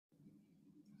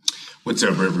What's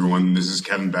up, everyone? This is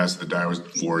Kevin Bass of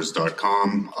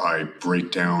thedietwars.com. I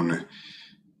break down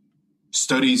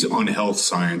studies on health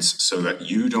science so that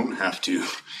you don't have to.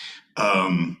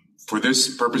 For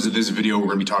this purpose of this video, we're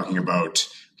going to be talking about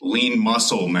lean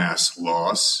muscle mass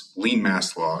loss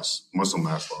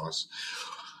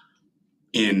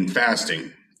in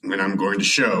fasting. And I'm going to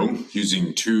show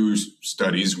using two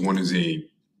studies. One is a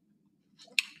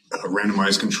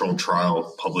randomized controlled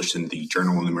trial published in the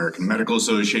Journal of the American Medical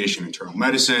Association, Internal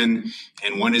Medicine,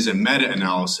 and one is a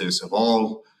meta-analysis of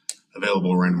all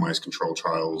available randomized controlled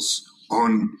trials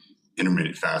on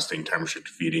intermittent fasting,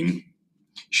 time-restricted feeding,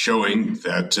 showing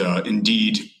that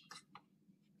indeed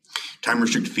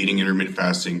time-restricted feeding, intermittent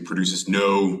fasting produces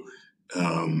no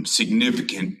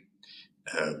significant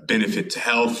benefit to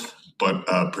health,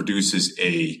 but produces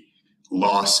a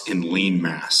loss in lean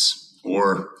mass,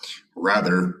 or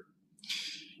rather,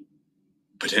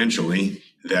 potentially,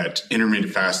 that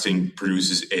intermittent fasting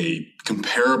produces a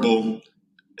comparable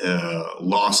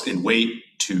loss in weight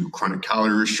to chronic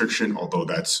calorie restriction, although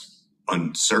that's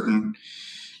uncertain,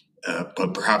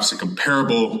 but perhaps a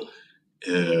comparable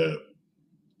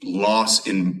loss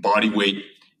in body weight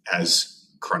as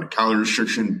chronic calorie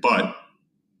restriction, but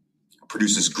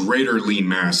produces greater lean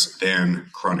mass than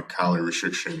chronic calorie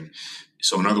restriction.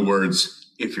 So in other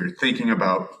words, if you're thinking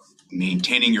about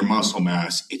maintaining your muscle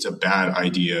mass, it's a bad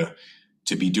idea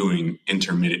to be doing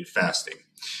intermittent fasting.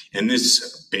 And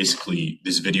this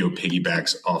video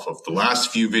piggybacks off of the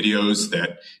last few videos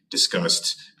that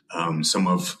discussed some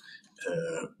of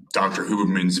Dr.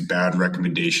 Huberman's bad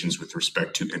recommendations with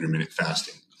respect to intermittent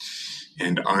fasting.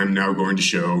 And I'm now going to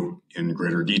show in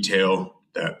greater detail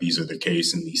that these are the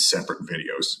case in these separate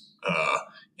videos.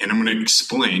 And I'm going to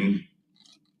explain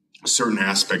certain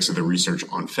aspects of the research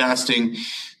on fasting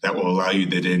that will allow you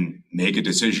to then make a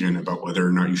decision about whether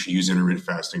or not you should use intermittent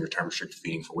fasting or time-restricted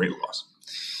feeding for weight loss.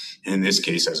 And in this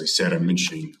case, as I said, I'm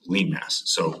mentioning lean mass.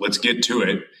 So let's get to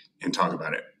it and talk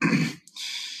about it.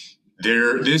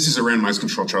 This is a randomized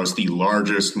controlled trial. It's the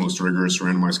largest, most rigorous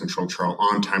randomized controlled trial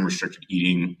on time-restricted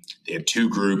eating. They had two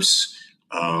groups.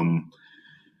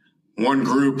 One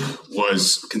group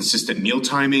was consistent meal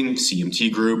timing,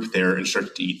 CMT group. They're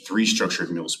instructed to eat 3 structured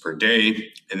meals per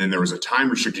day. And then there was a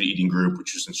time-restricted eating group,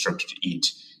 which was instructed to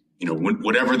eat,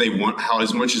 whatever they want,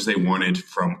 as much as they wanted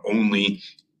from only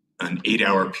an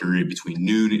 8-hour period between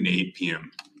noon and 8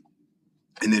 p.m.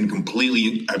 And then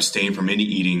completely abstain from any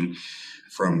eating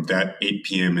from that 8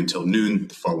 p.m. until noon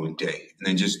the following day. And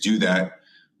then just do that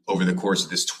over the course of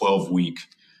this 12-week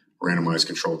randomized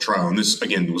controlled trial. And this,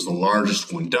 again, was the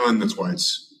largest one done. That's why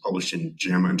it's published in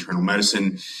JAMA Internal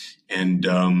Medicine. And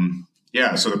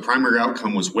so the primary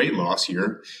outcome was weight loss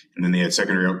here. And then they had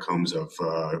secondary outcomes of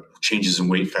changes in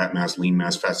weight, fat mass, lean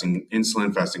mass, fasting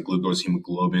insulin, fasting glucose,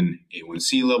 hemoglobin,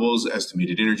 A1C levels,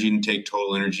 estimated energy intake,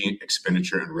 total energy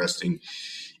expenditure, and resting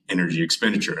energy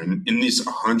expenditure. And in these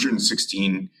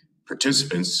 116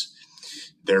 participants,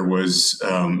 there was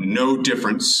no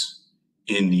difference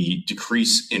in the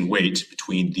decrease in weight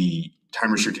between the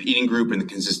time-restricted eating group and the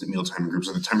consistent meal timing group.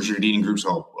 So the time-restricted eating group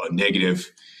saw a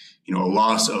negative, a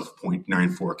loss of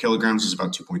 0.94 kilograms, is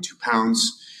about 2.2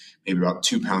 pounds, maybe about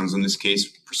 2 pounds in this case,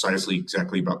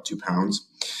 exactly about 2 pounds.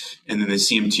 And then the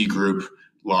CMT group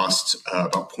lost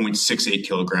about 0.68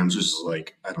 kilograms, which is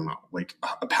like a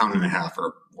pound and a half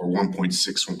or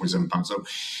 1.7 pounds. So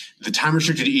the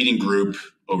time-restricted eating group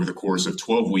over the course of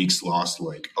 12 weeks lost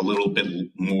a little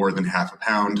bit more than half a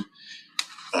pound,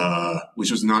 which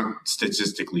was not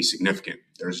statistically significant.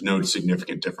 There's no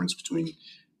significant difference between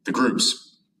the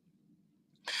groups.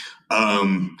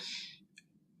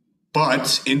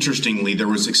 But interestingly, there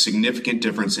was a significant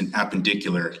difference in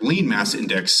appendicular lean mass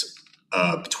index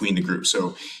between the groups.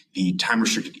 So the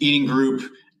time-restricted eating group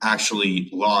actually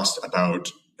lost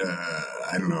about,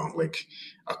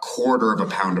 a quarter of a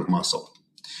pound of muscle,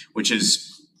 which is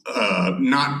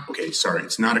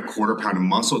it's not a quarter pound of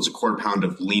muscle. It's a quarter pound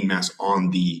of lean mass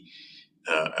on the,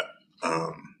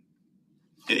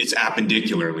 it's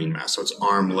appendicular lean mass. So it's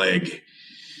arm, leg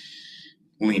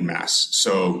lean mass.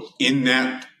 So in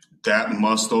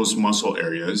those muscle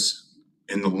areas,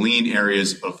 in the lean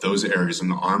areas of those areas, in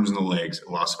the arms and the legs, it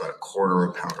lost about a quarter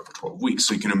of a pound over 12 weeks.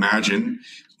 So you can imagine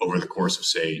over the course of,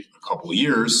 say, a couple of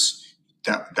years,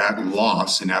 that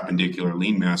loss in appendicular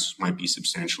lean mass might be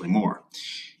substantially more.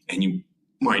 And you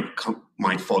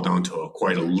might fall down to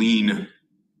quite a lean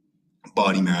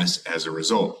body mass as a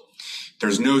result.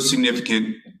 There's no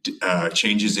significant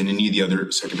changes in any of the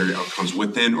other secondary outcomes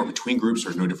within or between groups.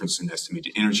 There's no difference in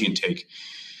estimated energy intake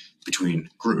between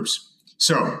groups.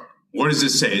 So what does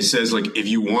this say? It says, like, if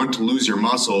you want to lose your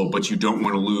muscle, but you don't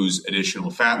want to lose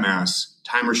additional fat mass,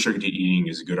 time-restricted eating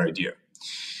is a good idea.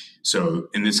 So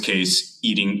in this case,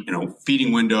 eating,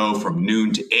 feeding window from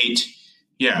noon to 8.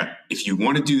 Yeah, if you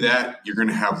want to do that, you're going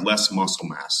to have less muscle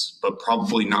mass, but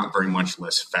probably not very much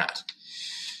less fat.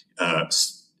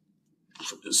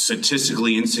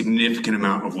 Statistically insignificant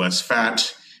amount of less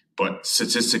fat, but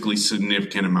statistically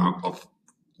significant amount of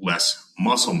less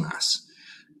muscle mass.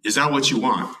 Is that what you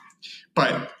want?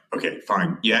 But, okay,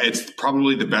 fine. Yeah, it's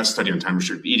probably the best study on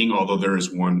time-restricted eating, although there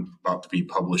is one about to be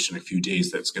published in a few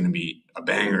days that's going to be a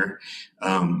banger.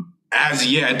 As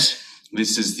yet,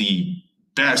 this is the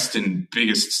best and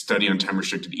biggest study on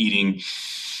time-restricted eating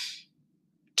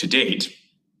to date.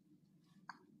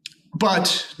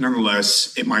 But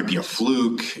nonetheless, it might be a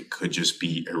fluke. It could just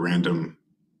be a random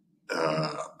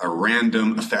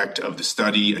effect of the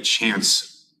study, a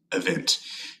chance event.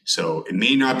 So it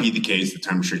may not be the case that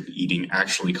time-restricted eating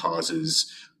actually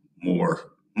causes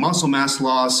more muscle mass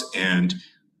loss and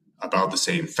about the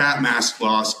same fat mass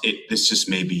loss. This just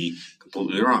may be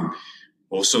completely wrong.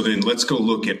 Well, so then let's go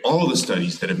look at all the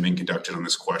studies that have been conducted on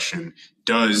this question.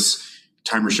 Does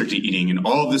time-restricted eating and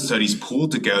all of the studies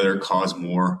pooled together cause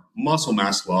more muscle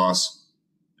mass loss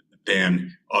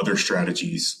than other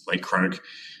strategies like chronic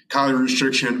calorie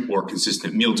restriction or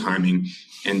consistent meal timing?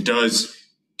 And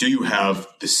do you have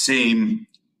the same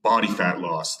body fat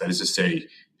loss? That is to say,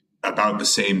 about the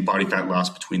same body fat loss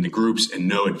between the groups and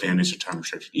no advantage of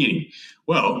time-restricted eating?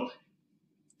 Well,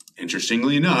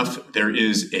 interestingly enough, there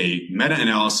is a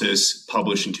meta-analysis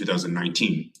published in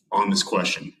 2019 on this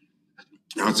question.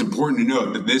 Now, it's important to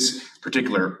note that this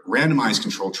particular randomized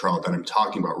controlled trial that I'm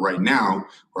talking about right now,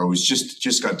 or I was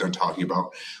just got done talking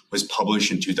about, was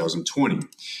published in 2020.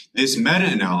 This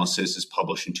meta-analysis is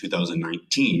published in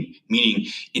 2019, meaning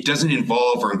it doesn't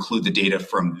involve or include the data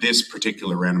from this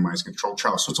particular randomized controlled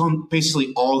trial. So it's on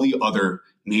basically all the other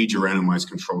major randomized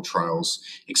controlled trials,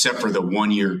 except for the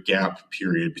 1-year gap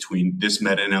period between this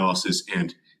meta-analysis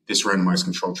and this randomized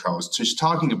controlled trial. It's just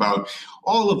talking about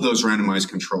all of those randomized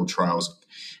controlled trials,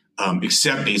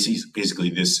 except basically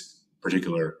this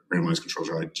particular randomized controlled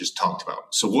trial I just talked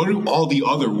about. So what do all the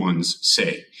other ones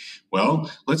say? Well,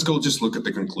 let's go just look at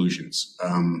the conclusions.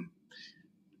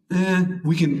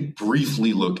 We can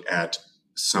briefly look at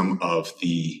some of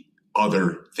the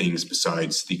other things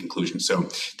besides the conclusions. So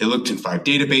they looked in 5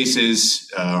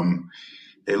 databases.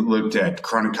 They looked at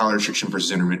chronic calorie restriction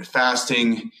versus intermittent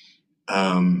fasting.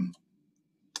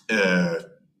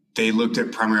 They looked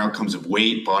at primary outcomes of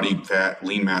weight, body fat,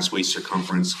 lean mass, waist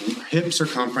circumference, hip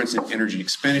circumference, and energy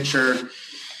expenditure.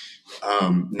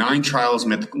 9 trials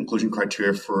met the inclusion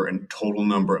criteria for a total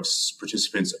number of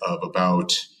participants of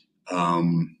about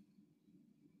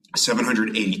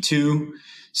 782,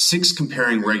 6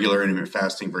 comparing regular intermittent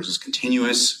fasting versus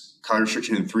continuous calorie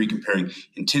restriction, and 3 comparing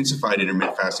intensified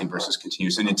intermittent fasting versus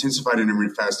continuous. And intensified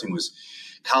intermittent fasting was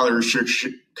calorie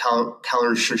restriction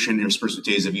interspersed with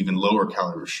days of even lower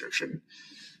calorie restriction.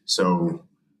 So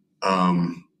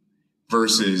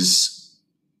versus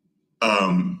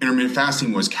intermittent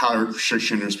fasting was calorie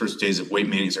restriction interspersed with days of weight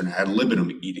maintenance and ad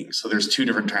libitum eating. So there's 2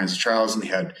 different kinds of trials, and they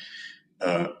had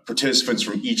participants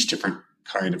from each different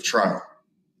kind of trial.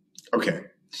 Okay,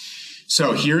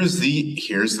 so here's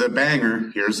the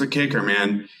banger. Here's the kicker,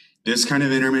 man. This kind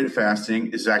of intermittent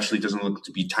fasting doesn't look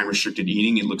to be time-restricted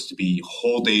eating. It looks to be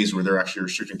whole days where they're actually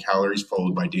restricting calories,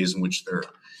 followed by days in which they're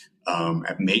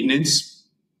at maintenance,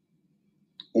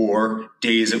 or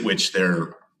days at which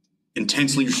they're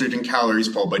intensely restricting calories,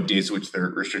 followed by days in which they're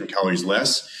restricting calories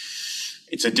less.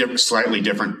 It's a slightly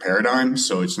different paradigm.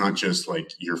 So it's not just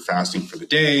like you're fasting for the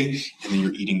day and then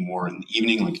you're eating more in the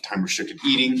evening, like time-restricted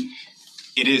eating.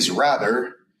 It is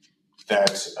rather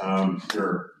that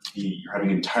you're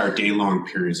having entire day-long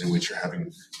periods in which you're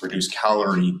having reduced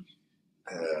calorie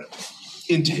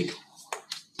intake.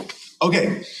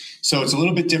 Okay, so it's a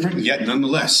little bit different, yet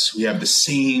nonetheless, we have the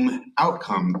same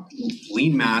outcome.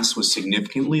 Lean mass was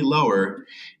significantly lower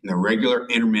in the regular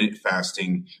intermittent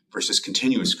fasting versus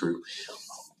continuous group,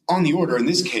 on the order, in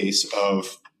this case,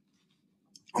 of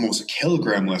almost 1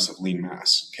 kilogram less of lean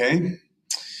mass, okay?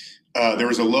 There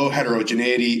was a low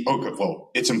heterogeneity. Okay,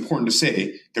 well, it's important to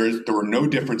say there were no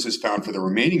differences found for the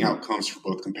remaining outcomes for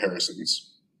both comparisons.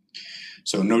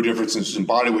 So no differences in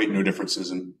body weight, no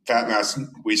differences in fat mass,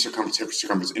 waist circumference, hip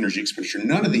circumference, energy expenditure,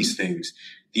 none of these things.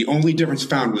 The only difference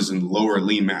found was in lower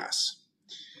lean mass.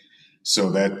 So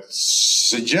that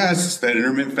suggests that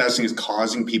intermittent fasting is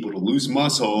causing people to lose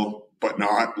muscle but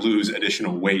not lose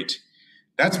additional weight.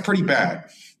 That's pretty bad.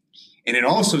 And it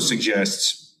also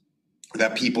suggests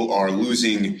that people are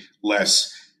losing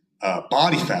less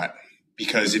body fat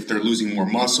because if they're losing more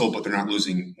muscle, but they're not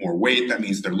losing more weight, that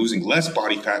means they're losing less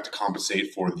body fat to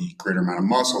compensate for the greater amount of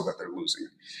muscle that they're losing.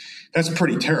 That's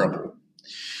pretty terrible.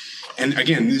 And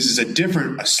again, this is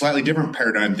a slightly different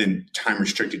paradigm than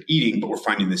time-restricted eating, but we're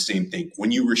finding the same thing.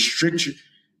 When you restrict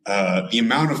the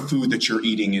amount of food that you're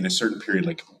eating in a certain period,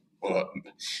 like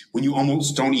when you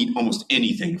almost don't eat almost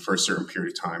anything for a certain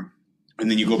period of time, and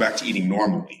then you go back to eating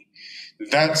normally,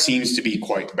 that seems to be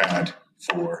quite bad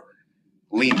for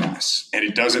lean mass, and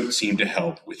it doesn't seem to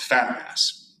help with fat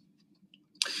mass.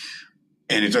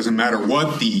 And it doesn't matter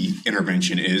what the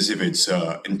intervention is, if it's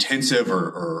intensive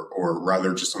or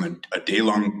rather just on a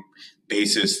day-long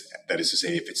basis, that is to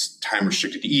say, if it's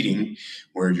time-restricted eating,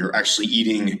 where you're actually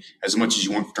eating as much as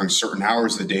you want during certain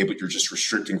hours of the day, but you're just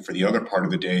restricting for the other part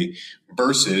of the day,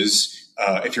 versus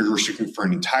if you're restricting for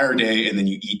an entire day and then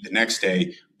you eat the next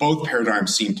day. Both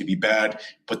paradigms seem to be bad,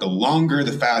 but the longer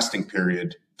the fasting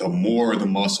period, the more the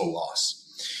muscle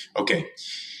loss. Okay,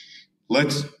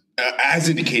 as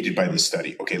indicated by this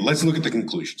study, let's look at the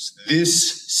conclusions.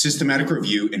 This systematic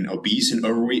review in obese and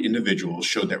overweight individuals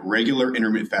showed that regular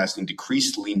intermittent fasting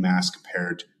decreased lean mass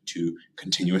compared to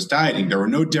continuous dieting. There were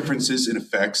no differences in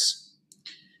effects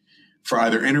for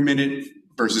either intermittent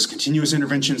versus continuous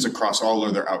interventions across all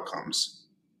other outcomes.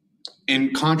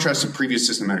 In contrast to previous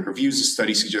systematic reviews, the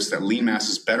study suggests that lean mass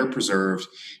is better preserved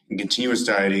in continuous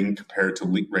dieting compared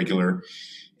to regular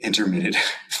intermittent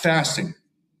fasting.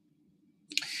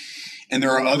 And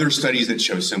there are other studies that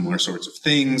show similar sorts of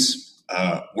things.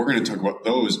 We're going to talk about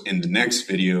those in the next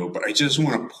video, but I just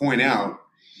want to point out,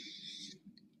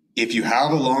 if you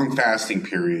have a long fasting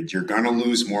period, you're going to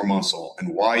lose more muscle.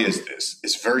 And why is this?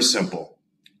 It's very simple.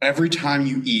 Every time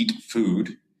you eat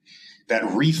food, that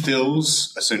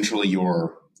refills essentially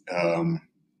your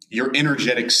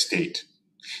energetic state.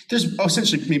 There's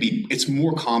essentially, maybe it's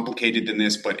more complicated than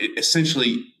this, but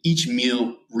essentially each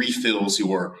meal refills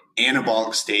your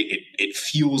anabolic state. It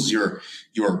fuels your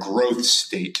growth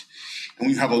state. And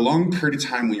when you have a long period of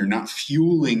time when you're not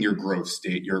fueling your growth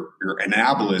state, your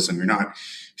anabolism, you're not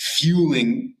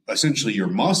fueling essentially your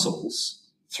muscles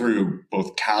through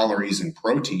both calories and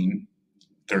protein,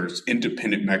 there's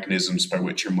independent mechanisms by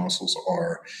which your muscles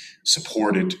are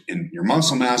supported in your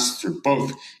muscle mass through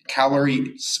both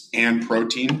calories and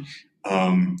protein.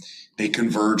 They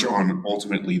converge on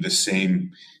ultimately the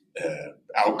same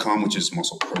outcome, which is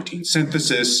muscle protein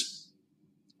synthesis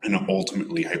and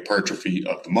ultimately hypertrophy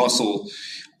of the muscle.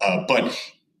 But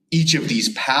each of these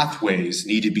pathways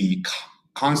need to be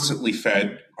constantly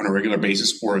fed on a regular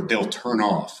basis, or they'll turn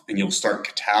off and you'll start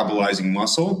catabolizing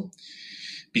muscle,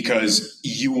 because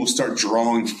you will start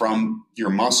drawing from your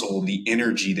muscle the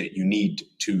energy that you need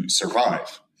to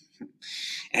survive.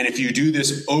 And if you do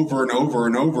this over and over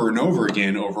and over and over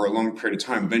again over a long period of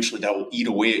time, eventually that will eat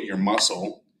away at your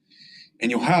muscle and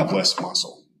you'll have less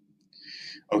muscle.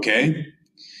 Okay?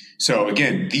 So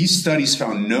again, these studies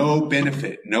found no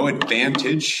benefit, no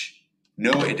advantage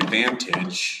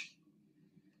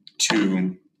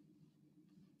to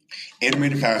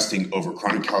intermittent fasting over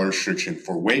chronic calorie restriction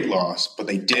for weight loss, but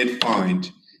they did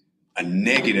find a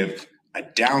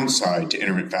downside to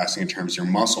intermittent fasting in terms of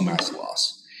your muscle mass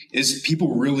loss.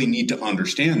 People really need to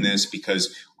understand this,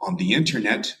 because on the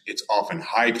internet, it's often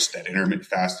hyped that intermittent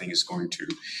fasting is going to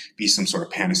be some sort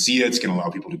of panacea. It's going to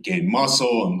allow people to gain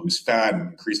muscle and lose fat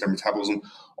and increase their metabolism.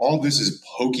 All this is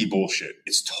hokey bullshit.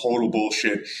 It's total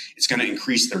bullshit. It's going to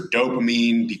increase their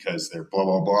dopamine because they're blah,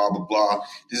 blah, blah, blah, blah.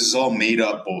 This is all made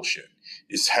up bullshit.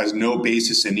 It has no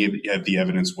basis in any of the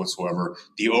evidence whatsoever.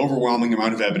 The overwhelming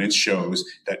amount of evidence shows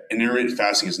that intermittent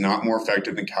fasting is not more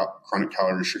effective than chronic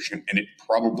calorie restriction, and it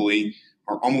probably,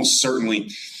 or almost certainly,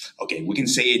 we can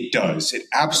say it does. It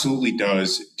absolutely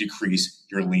does decrease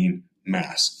your lean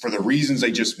mass. For the reasons I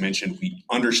just mentioned, we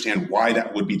understand why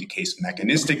that would be the case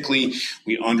mechanistically.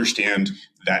 We understand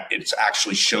that it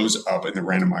actually shows up in the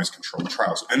randomized controlled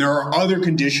trials. And there are other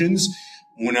conditions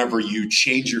whenever you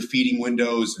change your feeding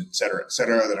windows, et cetera,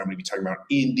 that I'm going to be talking about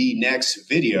in the next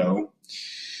video,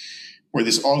 where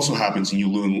this also happens and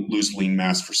you lose lean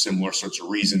mass for similar sorts of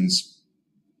reasons.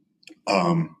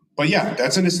 But yeah,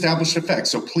 that's an established effect.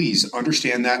 So please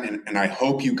understand that. And I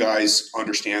hope you guys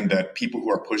understand that people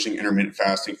who are pushing intermittent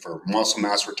fasting for muscle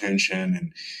mass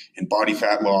retention and body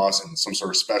fat loss and some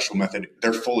sort of special method,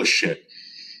 they're full of shit.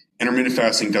 Intermittent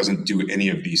fasting doesn't do any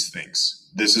of these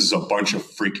things. This is a bunch of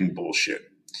freaking bullshit.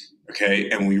 Okay.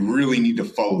 And we really need to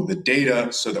follow the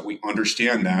data so that we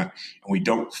understand that and we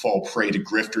don't fall prey to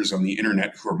grifters on the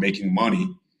internet who are making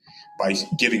money by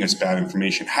giving us bad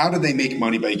information. How do they make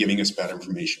money by giving us bad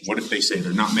information? What if they say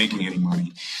they're not making any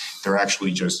money? They're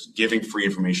actually just giving free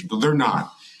information, but they're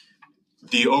not.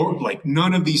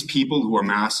 none of these people who are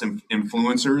mass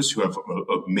influencers who have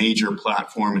a major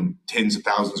platform and tens of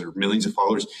thousands or millions of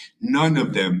followers, none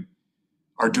of them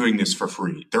are doing this for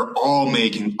free. They're all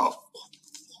making a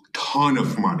ton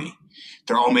of money.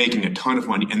 They're all making a ton of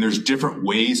money, and there's different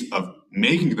ways of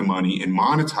making the money and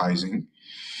monetizing.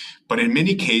 But in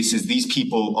many cases, these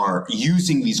people are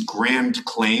using these grand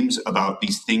claims about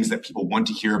these things that people want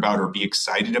to hear about or be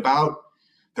excited about.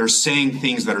 They're saying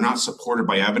things that are not supported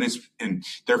by evidence, and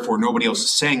therefore nobody else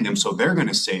is saying them, so they're going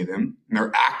to say them. And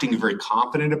they're acting very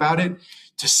confident about it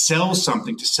to sell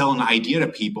something, to sell an idea to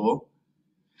people,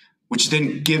 which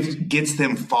then gets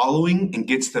them following and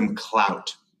gets them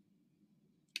clout.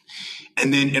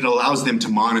 And then it allows them to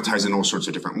monetize in all sorts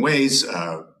of different ways.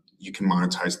 You can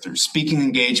monetize through speaking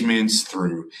engagements,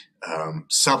 through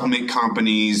supplement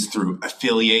companies, through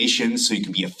affiliations. So you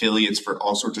can be affiliates for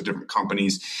all sorts of different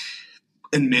companies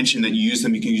and mention that you use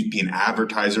them. You can be an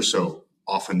advertiser. So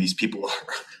often these people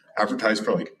advertise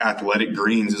for, like, Athletic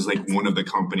Greens is like one of the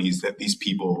companies that these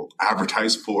people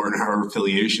advertise for and have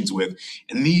affiliations with.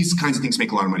 And these kinds of things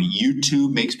make a lot of money.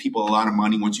 YouTube makes people a lot of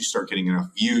money once you start getting enough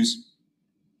views.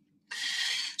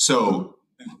 So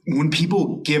when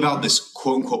people give out this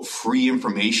quote unquote free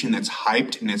information that's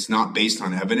hyped and it's not based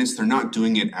on evidence, they're not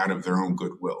doing it out of their own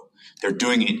goodwill. They're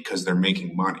doing it because they're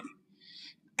making money.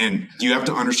 And you have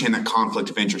to understand that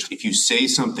conflict of interest. If you say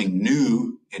something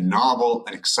new and novel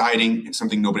and exciting and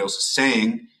something nobody else is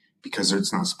saying because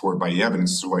it's not supported by the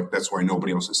evidence, that's why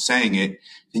nobody else is saying it,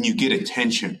 then you get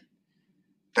attention.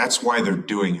 That's why they're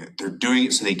doing it. They're doing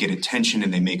it so they get attention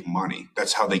and they make money.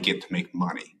 That's how they get to make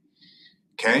money.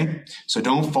 Okay? So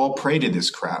don't fall prey to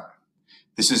this crap.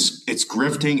 It's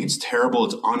grifting, it's terrible,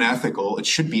 it's unethical, it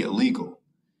should be illegal.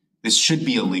 This should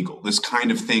be illegal. This kind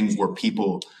of thing where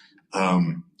people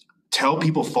tell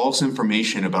people false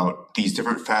information about these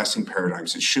different fasting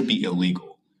paradigms, it should be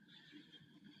illegal.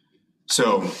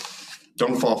 So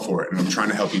don't fall for it. And I'm trying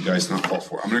to help you guys not fall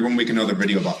for it. I'm going to go make another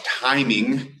video about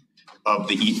timing of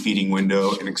the eat feeding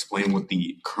window and explain what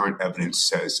the current evidence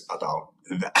says about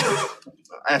that.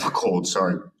 I have a cold,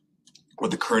 sorry.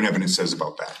 What the current evidence says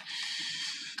about that.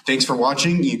 Thanks for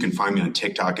watching. You can find me on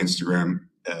TikTok, Instagram,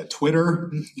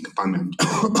 Twitter. You can find me on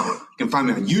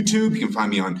YouTube. You can find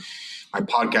me on my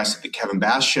podcast at the Kevin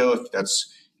Bass Show, if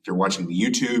you're watching the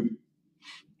YouTube.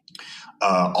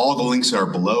 All the links are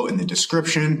below in the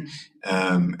description.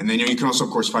 And then you can also,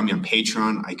 of course, find me on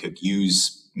Patreon. I could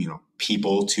use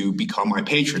people to become my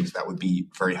patrons. That would be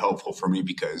very helpful for me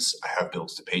because I have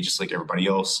bills to pay just like everybody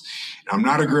else. And I'm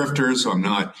not a grifter, so I'm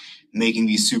not making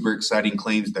these super exciting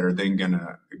claims that are then going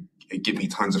to give me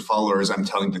tons of followers. I'm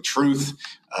telling the truth.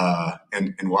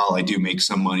 And while I do make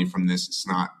some money from this, it's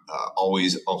not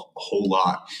always a whole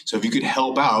lot. So if you could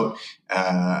help out,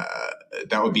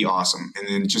 that would be awesome. And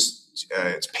then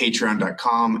it's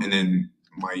patreon.com. And then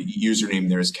my username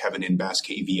there is Kevin N. Bass,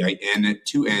 Kevin,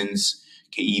 2 N's.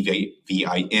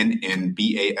 KEVINNBASS.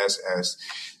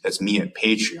 That's me at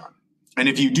Patreon. And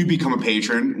if you do become a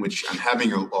patron, which I'm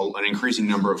having an increasing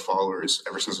number of followers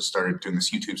ever since I started doing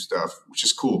this YouTube stuff, which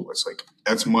is cool.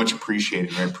 That's much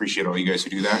appreciated. I appreciate all you guys who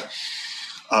do that.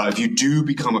 If you do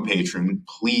become a patron,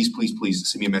 please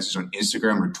send me a message on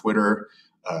Instagram or Twitter.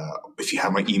 If you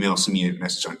have my email, send me a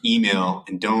message on email,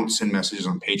 and don't send messages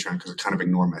on Patreon because I kind of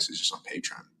ignore messages on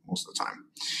Patreon most of the time.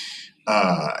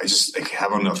 I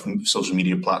have enough social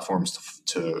media platforms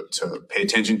to pay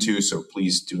attention to, so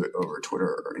please do it over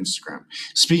Twitter or Instagram.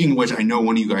 Speaking of which, I know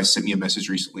one of you guys sent me a message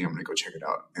recently. I'm going to go check it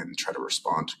out and try to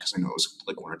respond because I know it was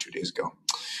like 1 or 2 days ago.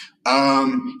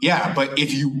 But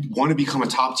if you want to become a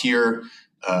top tier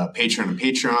patron on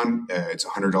Patreon, it's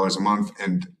 $100 a month,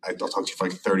 and I'll talk to you for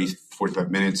like 30,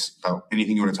 45 minutes about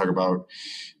anything you want to talk about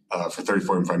for 30,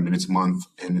 45 minutes a month,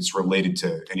 and it's related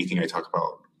to anything I talk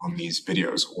about on these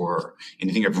videos or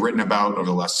anything I've written about over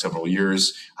the last several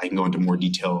years. I can go into more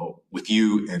detail with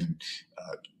you and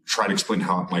try to explain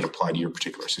how it might apply to your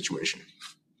particular situation.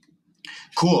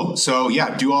 Cool. So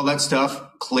yeah, do all that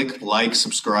stuff. Click like,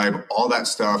 subscribe, all that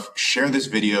stuff. Share this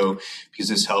video because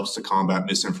this helps to combat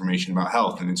misinformation about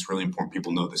health. And it's really important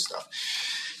people know this stuff.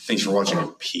 Thanks for watching.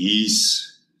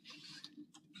 Peace.